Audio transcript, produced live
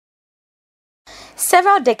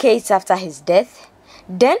Several decades after his death,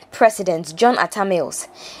 then President John Atta Mills,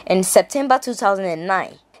 in September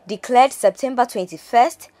 2009, declared September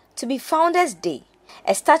 21st to be Founders' Day,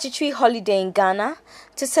 a statutory holiday in Ghana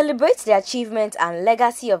to celebrate the achievement and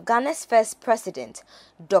legacy of Ghana's first president,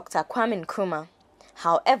 Dr. Kwame Nkrumah.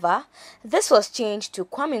 However, this was changed to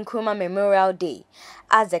Kwame Nkrumah Memorial Day,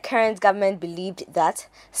 as the current government believed that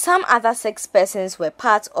some other 6 persons were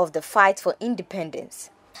part of the fight for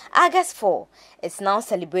independence. August 4 is now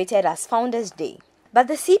celebrated as Founders' Day, but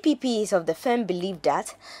the CPPs of the firm believe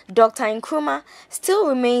that Dr. Nkrumah still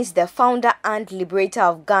remains the founder and liberator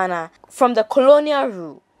of Ghana from the colonial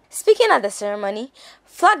rule. Speaking at the ceremony,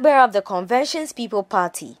 Flagbearer of the Convention's People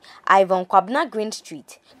Party, Ivor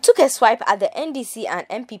Greenstreet, took a swipe at the NDC and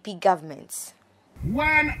NPP governments.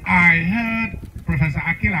 When I heard Professor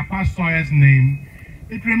Akila Pasoya's name,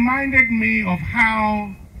 it reminded me of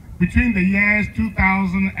how between the years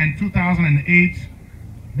 2000 and 2008,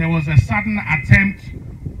 there was a sudden attempt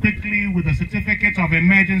quickly with a certificate of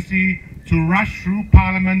emergency to rush through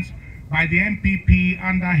Parliament by the NPP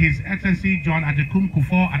under His Excellency John Adjei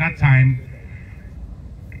Kufuor at that time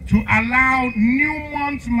to allow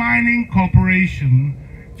Newmont Mining Corporation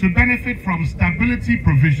to benefit from stability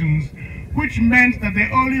provisions, which meant that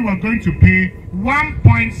they only were going to pay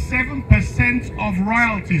 1.7% of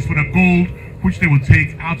royalties for the gold which they would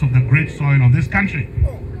take out of the great soil of this country.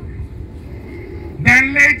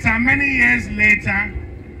 Then later, many years later,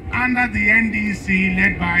 under the NDC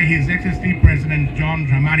led by His Excellency President John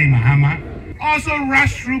Dramani Mahama, also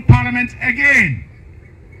rushed through Parliament again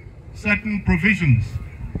certain provisions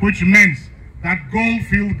which meant that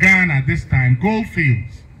Goldfield Ghana this time,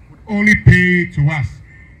 Goldfields, would only pay to us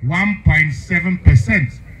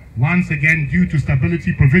 1.7%, once again due to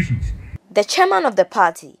stability provisions. The chairman of the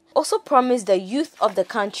party also promised the youth of the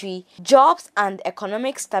country jobs and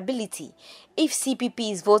economic stability if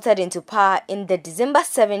CPP is voted into power in the December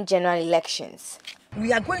 7 general elections.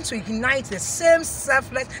 We are going to ignite the same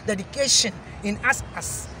selfless dedication in us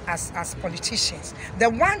as politicians. The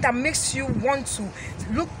one that makes you want to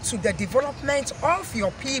look to the development of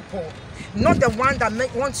your people, not the one that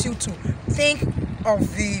wants you to think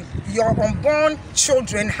of your unborn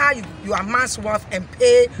children, how you amass wealth and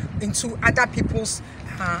pay into other people's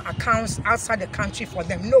accounts outside the country for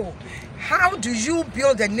them. No. How do you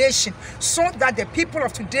build a nation so that the people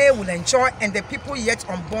of today will enjoy and the people yet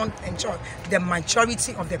unborn enjoy? The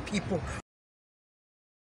majority of the people.